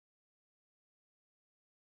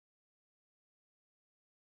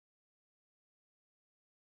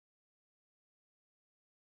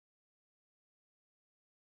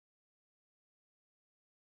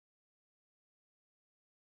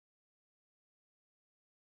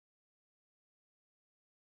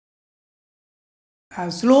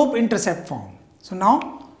slope intercept form. So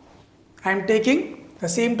now I am taking the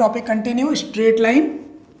same topic, continue, straight line.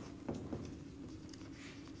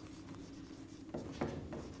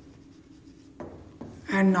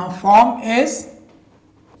 And now form is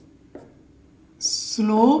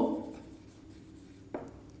slope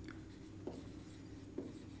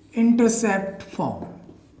intercept form.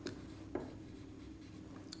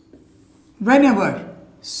 Whenever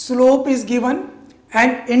slope is given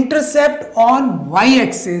and intercept on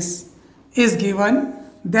y-axis is given,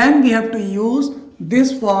 then we have to use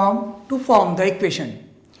this form to form the equation.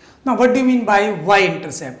 Now what do you mean by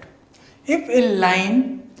y-intercept? If a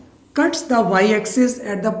line cuts the y-axis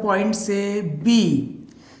at the point say B,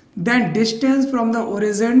 then distance from the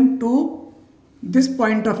origin to this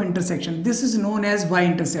point of intersection, this is known as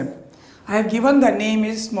y-intercept. I have given the name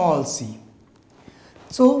is small c.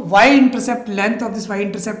 So y-intercept, length of this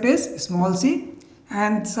y-intercept is small c,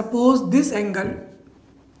 and suppose this angle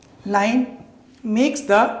line makes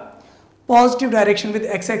the positive direction with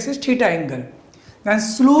x-axis theta angle, then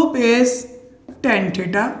slope is tan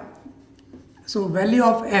theta. So value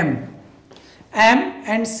of m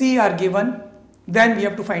and c are given, then we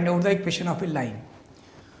have to find out the equation of a line.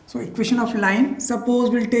 So equation of line, suppose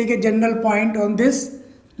we'll take a general point on this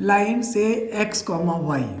line, say x comma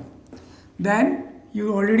y. Then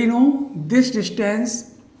you already know this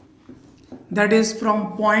distance, that is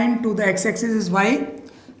from point to the x-axis is y,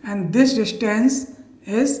 and this distance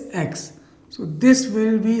is x. So this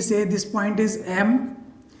will be, say this point is M,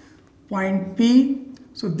 point P.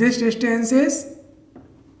 So this distance is,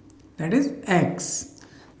 that is x.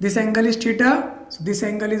 This angle is theta, so this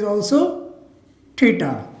angle is also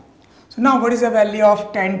theta. So now what is the value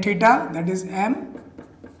of tan theta? That is M.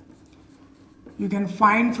 You can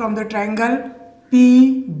find from the triangle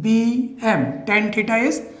PBM. Tan theta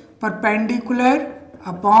is perpendicular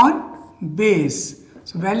upon base.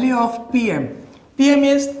 So value of PM. PM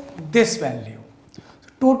is this value. So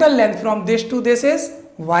total length from this to this is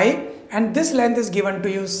y, and this length is given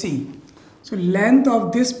to you c. So length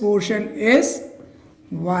of this portion is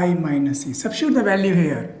y minus c. Substitute the value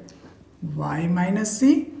here. Y minus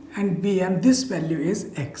c, and bm, this value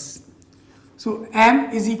is x. So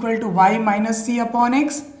m is equal to y minus c upon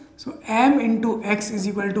x. So m into x is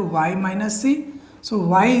equal to y minus c. So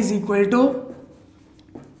y is equal to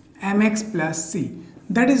mx plus c.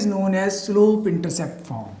 That is known as slope intercept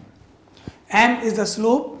form. M is the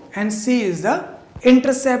slope and c is the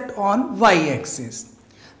intercept on y-axis.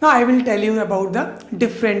 Now I will tell you about the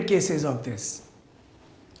different cases of this.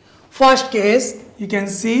 First case, you can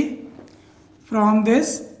see from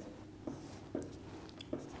this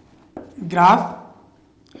graph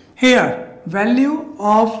here, value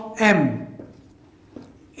of m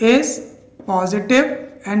is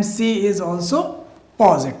positive and c is also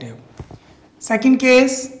positive. Second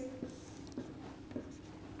case,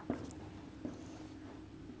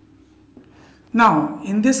 now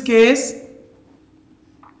in this case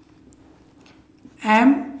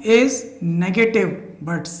m is negative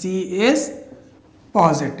but c is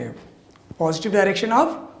positive, positive direction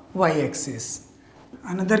of y-axis.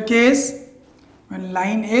 Another case, when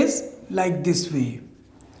line is like this way,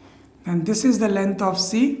 and this is the length of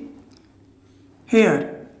c.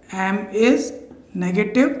 Here m is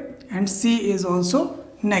negative and c is also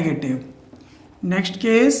negative. Next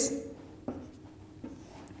case,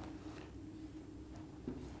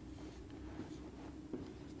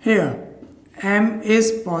 here m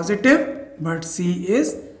is positive but c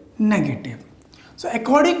is negative. So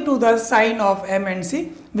according to the sign of m and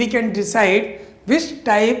c, we can decide which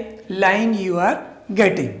type line you are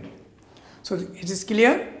getting. So it is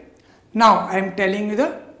clear. Now I am telling you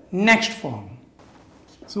the next form.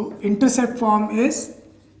 So intercept form is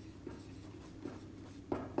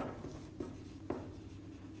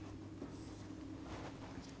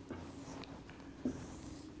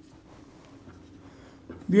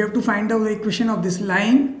we have to find out the equation of this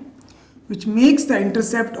line which makes the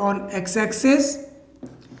intercept on x-axis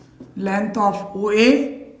length of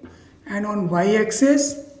OA and on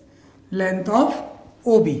y-axis length of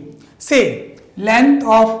OB. Say length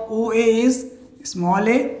of OA is small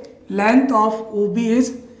a, length of OB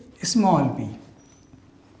is small b.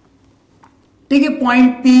 Take a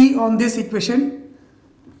point P on this equation.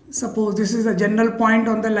 Suppose this is the general point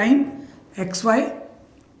on the line xy.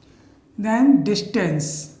 Then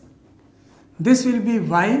distance, this will be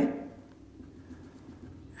y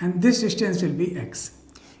and this distance will be x.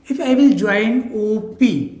 If I will join OP,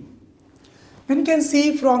 then you can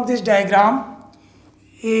see from this diagram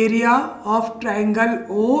area of triangle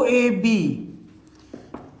OAB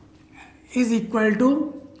is equal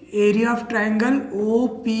to area of triangle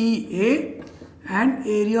OPA and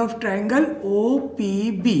area of triangle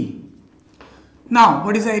OPB. Now,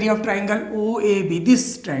 what is the area of triangle OAB?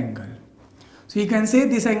 This triangle. So, you can say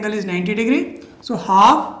this angle is 90 degree. So,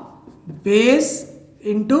 half base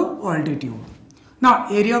into altitude. Now,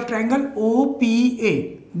 area of triangle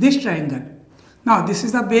OPA, this triangle. Now, this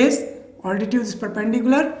is the base, altitude is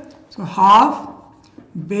perpendicular. So, half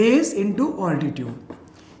base into altitude.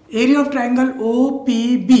 Area of triangle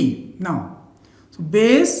OPB. Now, so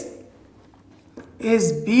base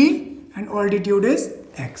is B and altitude is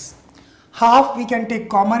X. Half we can take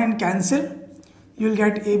common and cancel. You will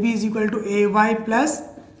get AB is equal to AY plus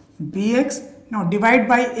BX. Now divide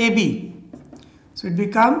by AB. So it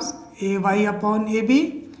becomes AY upon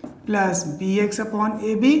AB plus BX upon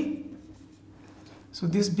AB. So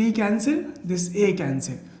this B cancel, this A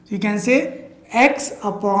cancel. So you can say X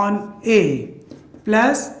upon A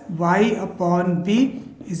plus Y upon B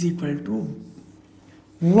is equal to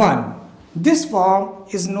 1. This form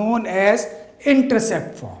is known as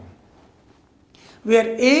intercept form, where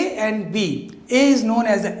A and B, A is known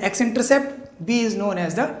as the x-intercept, B is known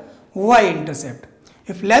as the y-intercept.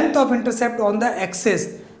 If length of intercept on the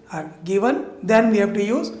axis are given, then we have to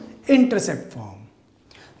use intercept form.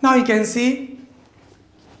 Now you can see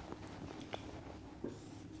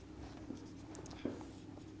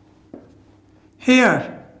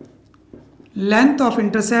here length of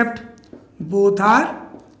intercept both are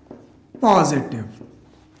positive.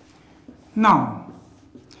 Now,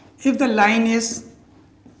 if the line is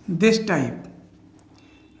this type,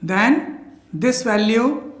 then this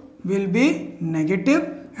value will be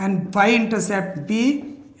negative and y-intercept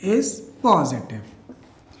B is positive.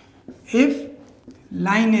 If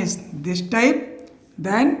line is this type,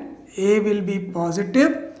 then A will be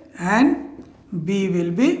positive and B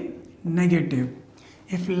will be negative.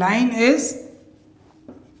 If line is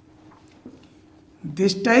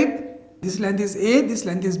this type, this length is A, this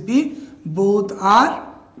length is B, both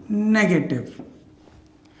are negative.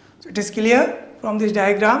 So it is clear from this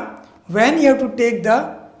diagram when you have to take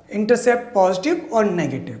the intercept positive or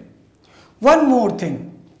negative. One more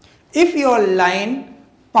thing, if your line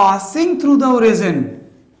passing through the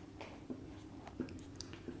origin,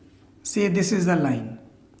 say this is the line.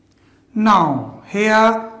 Now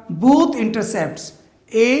here both intercepts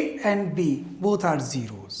A and B both are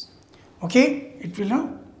zeros. Okay, it will not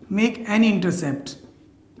make any intercept.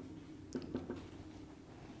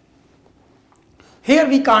 Here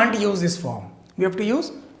we can't use this form. We have to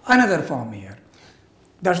use another form here.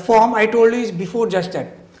 The form I told you is before just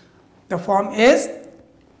that. The form is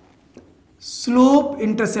slope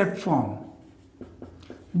intercept form.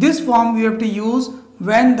 This form we have to use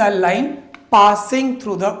when the line passing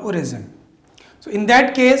through the origin. So in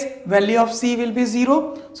that case value of C will be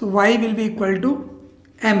 0. So Y will be equal to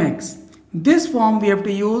mx. This form we have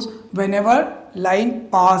to use whenever line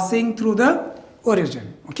passing through the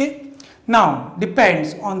origin. Okay. Now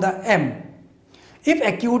depends on the m. If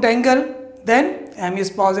acute angle, then m is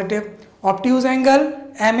positive. Obtuse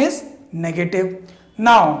angle, m is negative.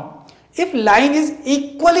 Now if line is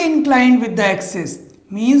equally inclined with the axis,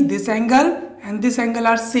 means this angle and this angle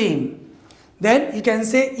are same, then you can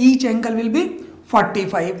say each angle will be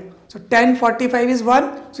 45. So tan 45 is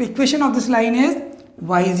 1. So equation of this line is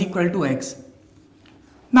y is equal to x.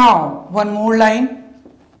 Now one more line.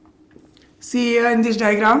 See here in this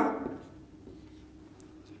diagram.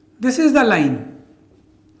 This is the line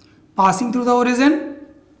passing through the origin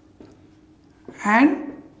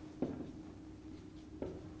and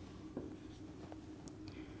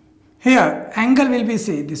here angle will be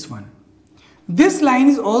say this one. This line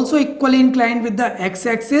is also equally inclined with the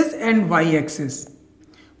x-axis and y-axis.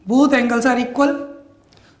 Both angles are equal.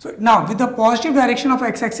 So now with the positive direction of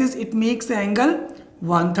x-axis, it makes the angle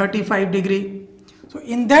 135 degree. So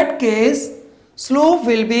in that case, slope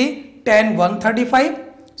will be tan 135.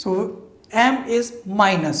 So m is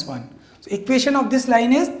minus 1. So equation of this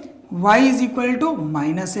line is y is equal to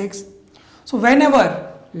minus x. So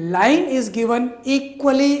whenever line is given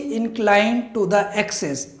equally inclined to the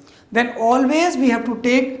axis, then always we have to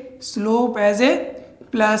take slope as a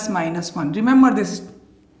plus minus 1. Remember this,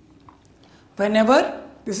 whenever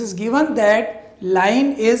this is given that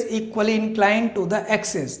line is equally inclined to the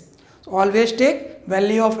axis, so always take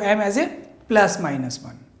value of m as a plus minus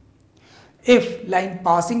 1. If line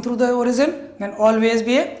passing through the origin, then always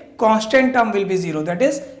be a constant term will be 0, that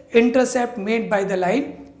is intercept made by the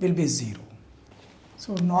line will be 0.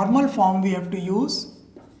 So normal form we have to use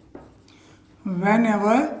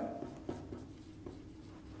whenever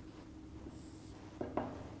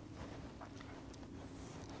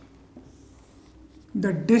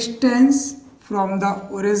the distance from the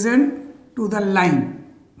origin to the line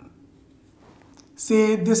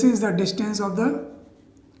say this is the distance of the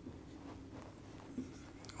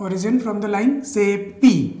origin from the line, say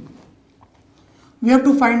P. We have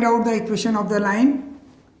to find out the equation of the line.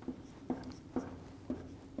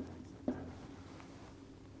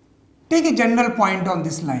 Take a general point on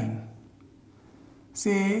this line.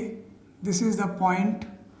 Say this is the point,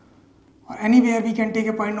 or anywhere we can take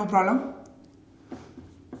a point, no problem.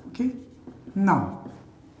 Okay. Now,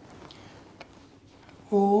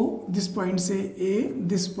 O, this point say A,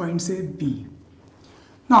 this point say B.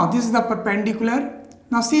 Now this is the perpendicular.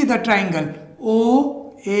 Now see the triangle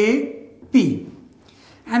OAP,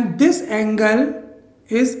 and this angle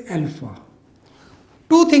is alpha.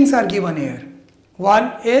 Two things are given here.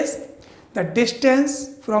 One is the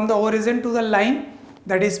distance from the origin to the line,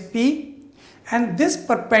 that is P, and this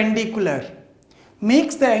perpendicular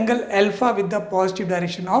makes the angle alpha with the positive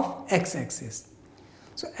direction of x-axis.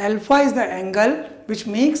 So alpha is the angle which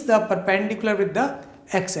makes the perpendicular with the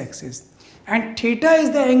x-axis, and theta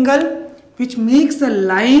is the angle which makes the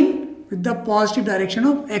line with the positive direction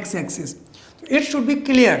of x-axis. So it should be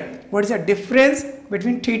clear what is the difference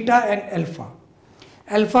between theta and alpha.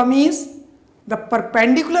 Alpha means the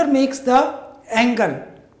perpendicular makes the angle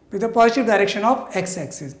with the positive direction of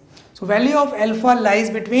x-axis. So value of alpha lies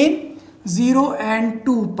between 0 and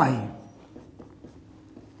 2 pi,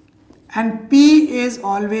 and P is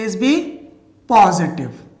always be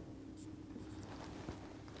positive.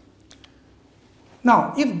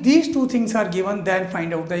 Now if these two things are given, then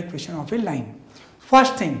find out the equation of a line.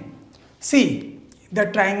 First thing, see the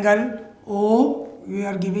triangle O, we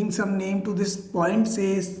are giving some name to this point,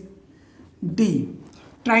 says D.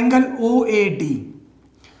 Triangle OAD.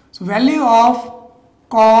 So value of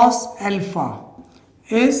cos alpha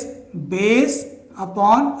is base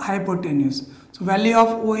upon hypotenuse. So value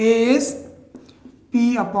of OA is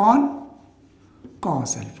P upon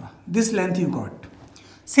cos alpha. This length you got.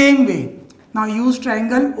 Same way, now use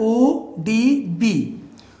triangle ODB.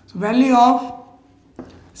 So value of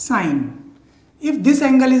sine. If this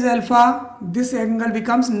angle is alpha, this angle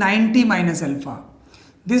becomes 90 minus alpha.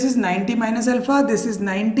 This is 90 minus alpha, this is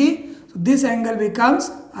 90. So this angle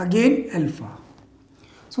becomes again alpha.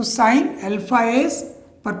 So sine alpha is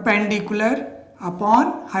perpendicular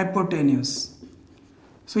upon hypotenuse.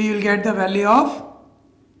 So you will get the value of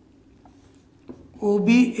OB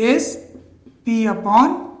is P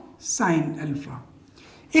upon sine alpha.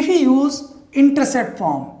 If you use intercept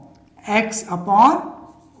form, x upon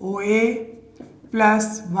OA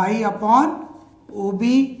plus y upon OB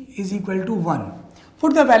is equal to 1.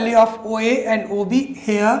 Put the value of OA and OB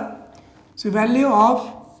here. So value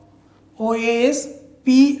of OA is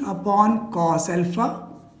P upon cos alpha,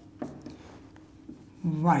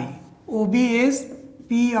 y. OB is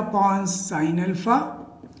P upon sine alpha.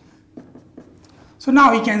 So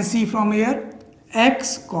now we can see from here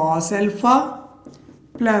x cos alpha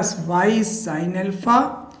plus y sine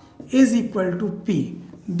alpha is equal to P.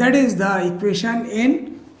 That is the equation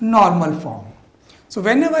in normal form. So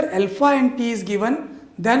whenever alpha and P is given,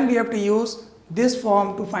 then we have to use this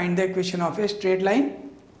form to find the equation of a straight line.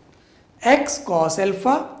 X cos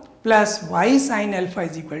alpha plus y sine alpha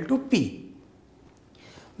is equal to P.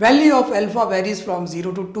 Value of alpha varies from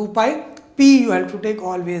 0 to 2 pi. P you have to take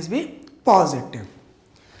always be positive.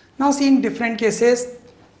 Now see in different cases,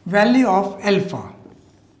 value of alpha.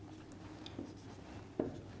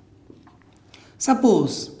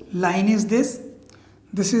 Suppose line is this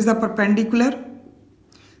is the perpendicular,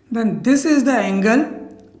 then this is the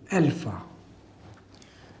angle alpha.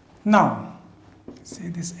 Now say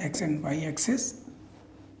this x and y axis.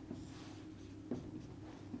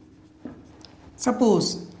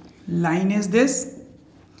 Suppose line is this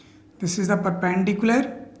is the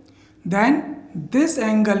perpendicular, then this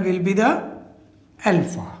angle will be the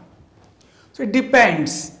alpha. So it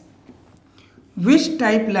depends which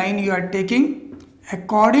type line you are taking.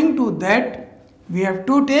 According to that, we have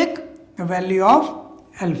to take the value of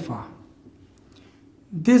alpha.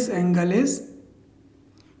 This angle is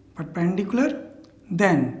perpendicular,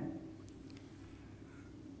 then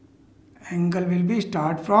angle will be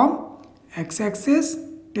start from x-axis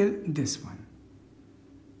till this one.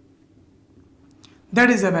 That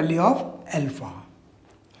is the value of alpha.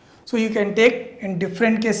 So you can take in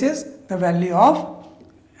different cases the value of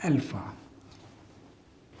alpha.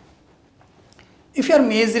 If you are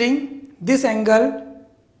measuring this angle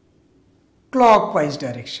clockwise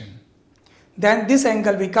direction, then this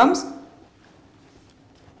angle becomes,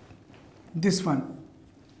 this one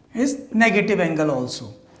is negative angle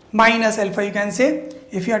also. Minus alpha you can say.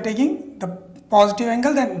 If you are taking the positive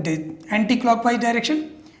angle, then the anti-clockwise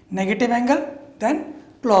direction, negative angle, then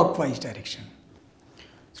clockwise direction.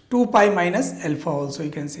 So 2 pi minus alpha also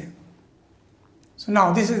you can say. So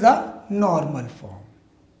now this is the normal form.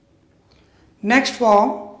 Next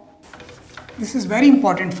form, this is very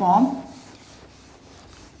important form,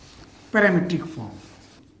 parametric form.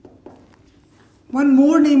 One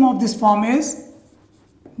more name of this form is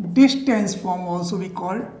distance form also we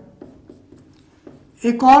call.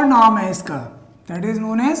 एक और नाम है इसका, that is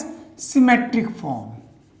known as symmetric form.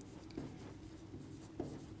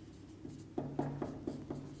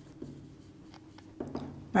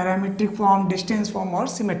 Parametric form, distance form or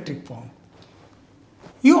symmetric form.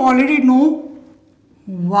 You already know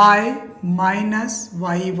y minus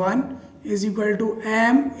y1 is equal to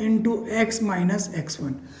m into x minus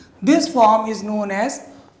x1. This form is known as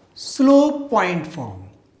slope point form.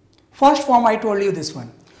 First form I told you this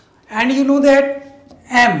one. And you know that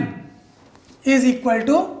m is equal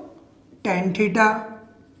to tan theta.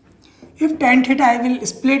 If tan theta I will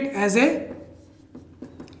split as a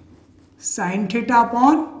sin theta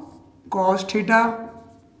upon cos theta.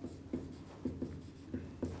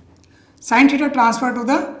 Sin theta transfer to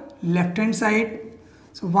the left hand side.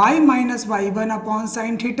 So y minus y1 upon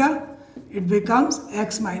sin theta, it becomes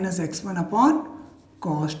x minus x1 upon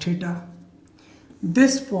cos theta.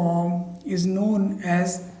 This form is known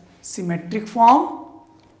as symmetric form,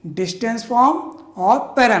 distance form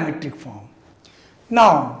or parametric form.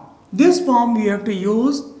 Now this form we have to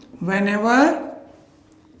use whenever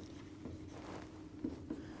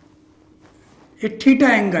a theta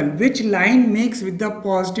angle which line makes with the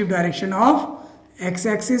positive direction of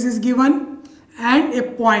x-axis is given and a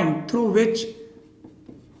point through which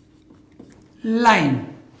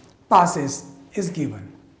line passes is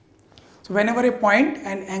given. So whenever a point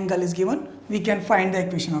and angle is given, we can find the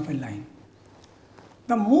equation of a line.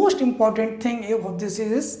 The most important thing of this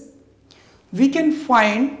is we can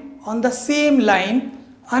find on the same line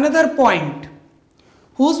another point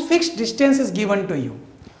whose fixed distance is given to you.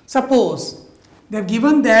 Suppose they have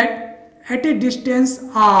given that at a distance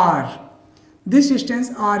r, this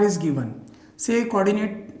distance r is given. Say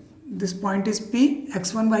coordinate, this point is P,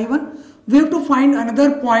 x1, y1. We have to find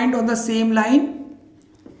another point on the same line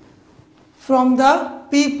from the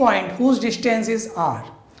P point whose distance is r.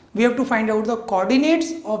 We have to find out the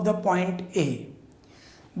coordinates of the point A.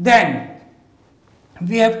 Then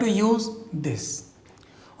we have to use this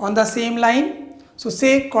on the same line. So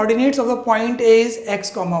say coordinates of the point A is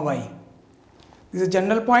x comma y. This is a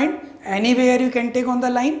general point, anywhere you can take on the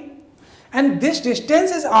line, and this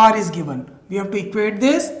distance is r is given. We have to equate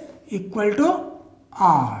this equal to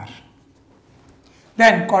r.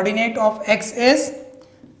 Then coordinate of x is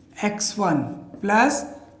x1 plus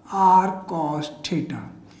r cos theta,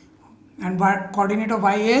 and coordinate of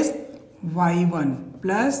y is y1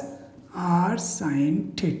 plus r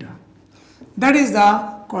sin theta. That is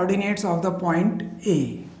the coordinates of the point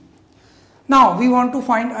A. Now we want to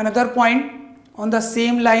find another point on the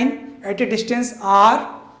same line at a distance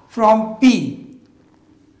r from P.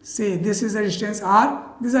 Say this is the distance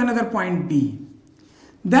r, this is another point B.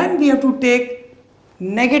 Then we have to take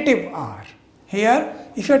negative r. Here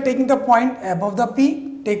if you are taking the point above the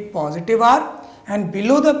P, take positive r, and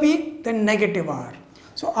below the P then negative r.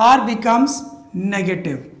 So r becomes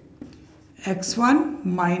negative x1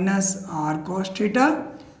 minus r cos theta,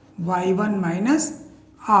 y1 minus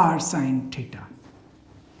r sin theta.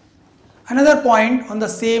 Another point on the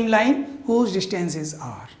same line whose distance is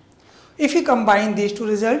r. If we combine these two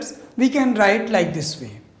results, we can write like this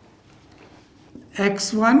way: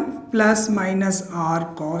 x1 plus minus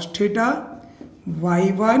r cos theta,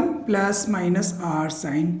 y1 plus minus r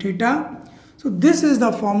sin theta. So this is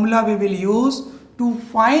the formula we will use to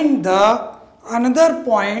find the another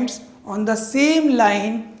points on the same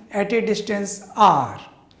line at a distance r.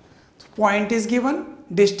 So point is given,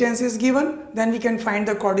 distance is given, then we can find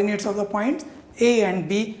the coordinates of the points A and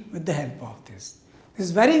B with the help of this. This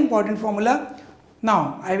is very important formula.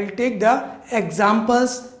 Now I will take the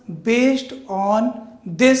examples based on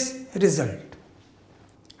this result.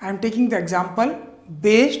 I am taking the example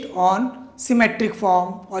based on symmetric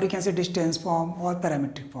form, or you can say distance form or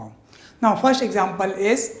parametric form. Now first example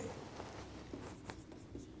is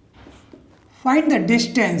find the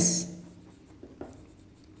distance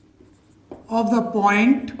of the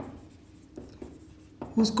point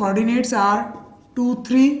whose coordinates are 2,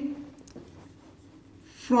 3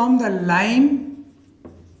 from the line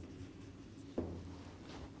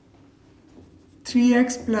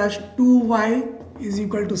 3x plus 2y is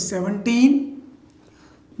equal to 17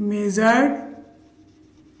 measured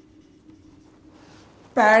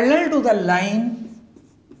parallel to the line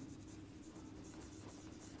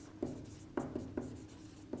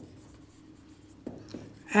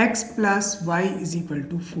x plus y is equal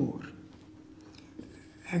to 4.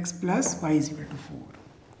 X plus y is equal to 4.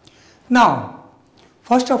 Now,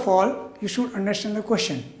 first of all, you should understand the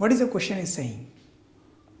question. What is the question is saying?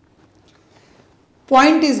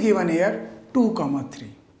 Point is given here 2,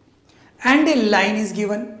 3 and a line is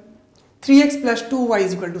given 3x plus 2y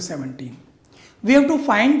is equal to 17. We have to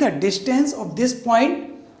find the distance of this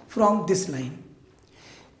point from this line.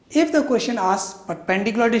 If the question asks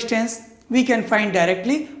perpendicular distance, we can find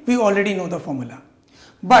directly, we already know the formula.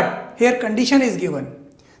 But here condition is given,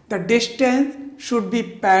 the distance should be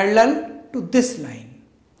parallel to this line.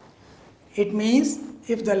 It means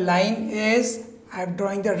if the line is, I am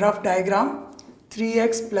drawing the rough diagram,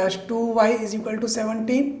 3x plus 2y is equal to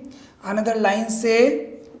 17. Another line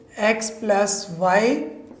say x plus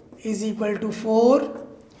y is equal to 4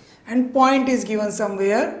 and point is given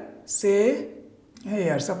somewhere, say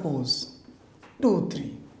here suppose 2,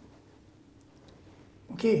 3.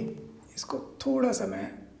 Okay, इसको थोड़ा सा मैं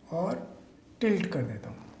और tilt कर देता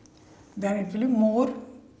हूँ. Then it will be more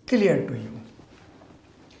clear to you.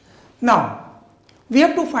 Now, we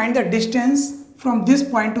have to find the distance from this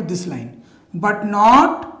point to this line, but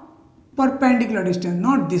not perpendicular distance,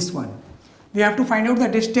 not this one. We have to find out the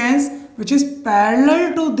distance which is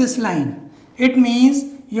parallel to this line. It means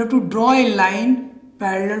you have to draw a line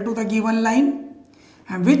parallel to the given line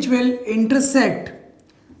and which will intersect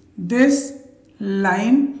this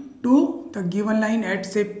line to the given line at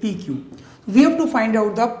say PQ. We have to find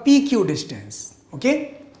out the PQ distance.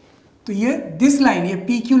 Okay, तो ये this line, ये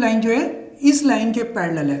PQ line जो है इस line के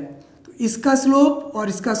parallel है, तो इसका slope और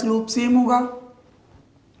इसका slope same होगा.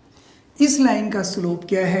 इस line का slope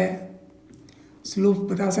क्या है? Slope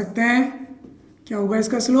बता सकते हैं क्या होगा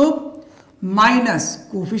इसका slope? Minus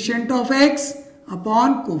coefficient of x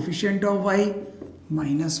upon coefficient of y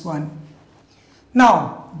minus 1.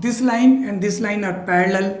 Now this line and this line are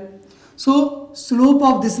parallel, so slope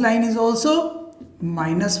of this line is also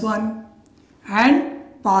minus 1 and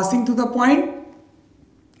passing to the point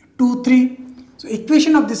 2, 3. So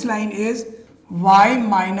equation of this line is y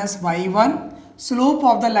minus y1. Slope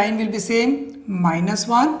of the line will be same, minus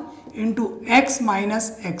 1 into x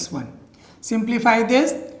minus x1. Simplify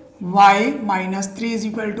this, y minus 3 is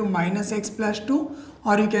equal to minus x plus 2,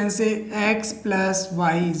 or you can say x plus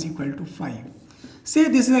y is equal to 5. Say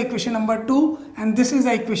this is equation number 2 and this is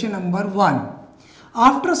equation number 1.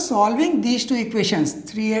 After solving these two equations,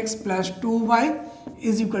 3x plus 2y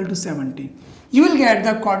is equal to 17, you will get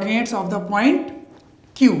the coordinates of the point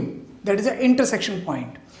Q, that is the intersection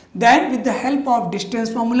point. Then with the help of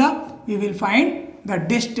distance formula, we will find the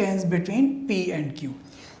distance between P and Q.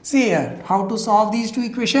 See here, how to solve these two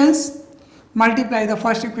equations. Multiply the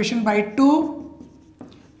first equation by 2,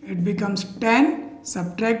 it becomes 10,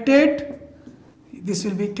 subtract it, this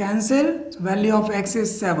will be cancelled, so value of x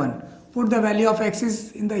is 7. Put the value of x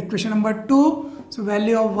is in the equation number 2, so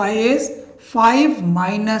value of y is 5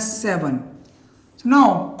 minus 7. So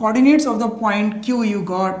now coordinates of the point Q you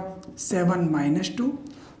got 7 minus 2.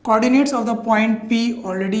 Coordinates of the point P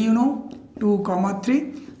already you know, 2,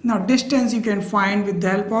 3. Now distance you can find with the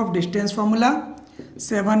help of distance formula.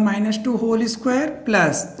 7 minus 2 whole square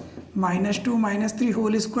plus minus 2 minus 3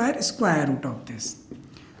 whole square, square root of this.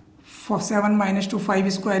 For 7 minus 2,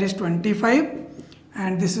 5 square is 25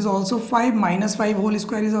 and this is also 5, minus 5 whole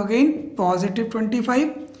square is again positive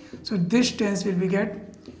 25. So distance will be get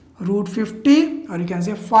root 50, or you can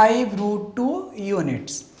say 5 root 2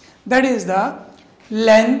 units. That is the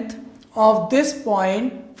length of this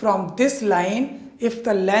point from this line if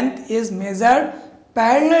the length is measured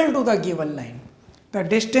parallel to the given line. The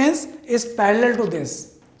distance is parallel to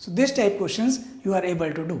this. So this type questions you are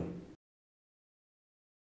able to do.